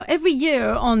every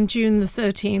year on June the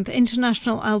 13th,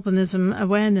 International Albinism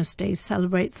Awareness Day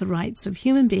celebrates the rights of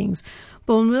human beings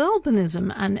born with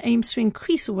albinism and aims to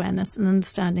increase awareness and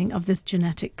understanding of this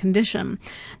genetic condition.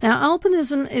 Now,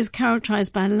 albinism is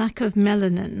characterized by a lack of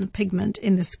melanin pigment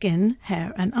in the skin,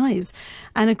 hair and eyes.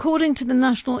 And according to the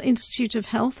National Institute of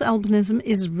Health, albinism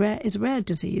is a rare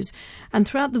disease. And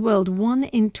throughout the world, 1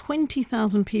 in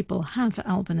 20,000 people have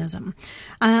albinism.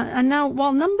 And now,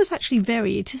 while numbers actually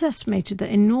vary, it is estimated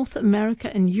that in North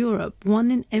America and Europe,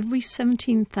 1 in every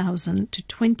 17,000 to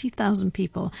 20,000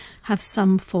 people have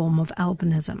some form of albinism.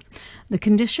 The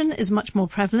condition is much more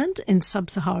prevalent in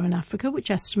sub-Saharan Africa, which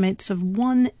estimates of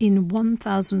 1 in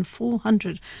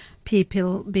 1,400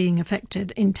 people being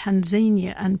affected. In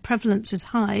Tanzania, and prevalence is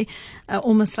high,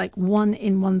 almost like 1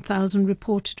 in 1,000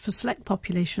 reported for select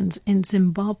populations in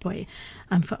Zimbabwe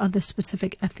and for other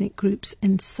specific ethnic groups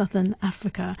in southern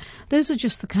Africa. Those are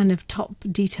just the kind of top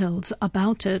details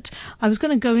about it. I was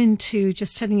going to go into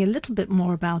just telling you a little bit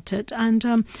more about it, and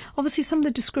obviously some of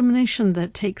the discrimination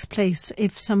that takes place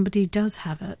if somebody does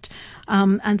have it,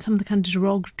 and some of the kind of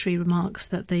derogatory remarks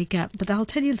that they get. But I'll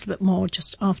tell you a little bit more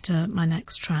just after my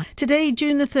next track. Today,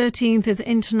 June the 13th, is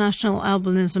International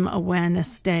Albinism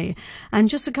Awareness Day. And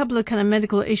just a couple of kind of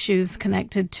medical issues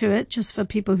connected to it, just for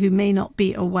people who may not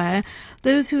be aware.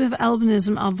 Those who have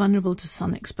albinism are vulnerable to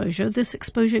sun exposure. This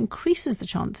exposure increases the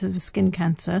chances of skin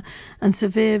cancer and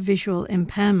severe visual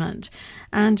impairment.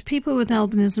 And people with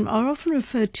albinism are often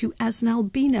referred to as an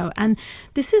albino. And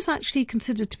this is actually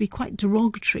considered to be quite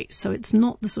derogatory. So it's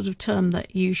not the sort of term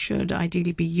that you should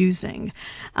ideally be using.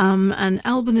 And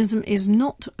albinism is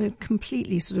not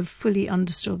completely sort of fully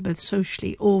understood both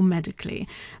socially or medically,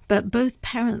 but both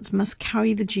parents must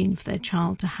carry the gene for their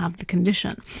child to have the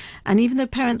condition. And even though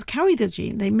parents carry the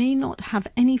gene, they may not have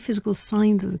any physical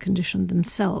signs of the condition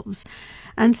themselves.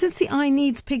 And since the eye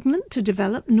needs pigment to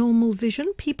develop normal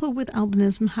vision, people with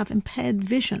albinism have impaired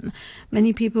vision.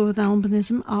 Many people with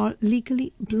albinism are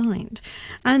legally blind.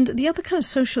 And the other kind of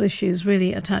social issues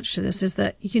really attached to this is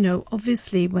that,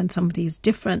 obviously when somebody is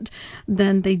different,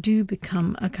 then they do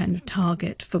become a kind of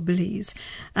target for bullies.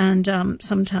 And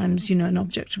sometimes, an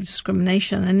object of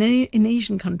discrimination. And in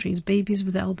Asian countries, babies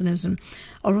with albinism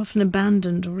are often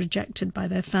abandoned or rejected by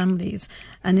their families.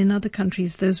 And in other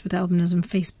countries, those with albinism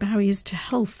face barriers to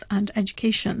health and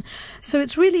education. So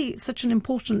it's really such an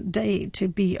important day to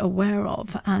be aware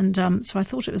of. And so I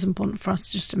thought it was important for us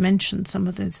just to mention some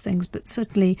of those things. But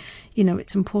certainly,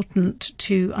 it's important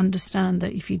to understand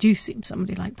that if you do see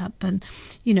somebody like that, then,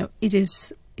 it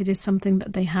is something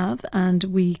that they have, and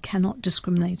we cannot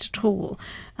discriminate at all.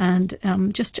 And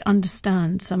just to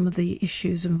understand some of the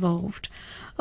issues involved.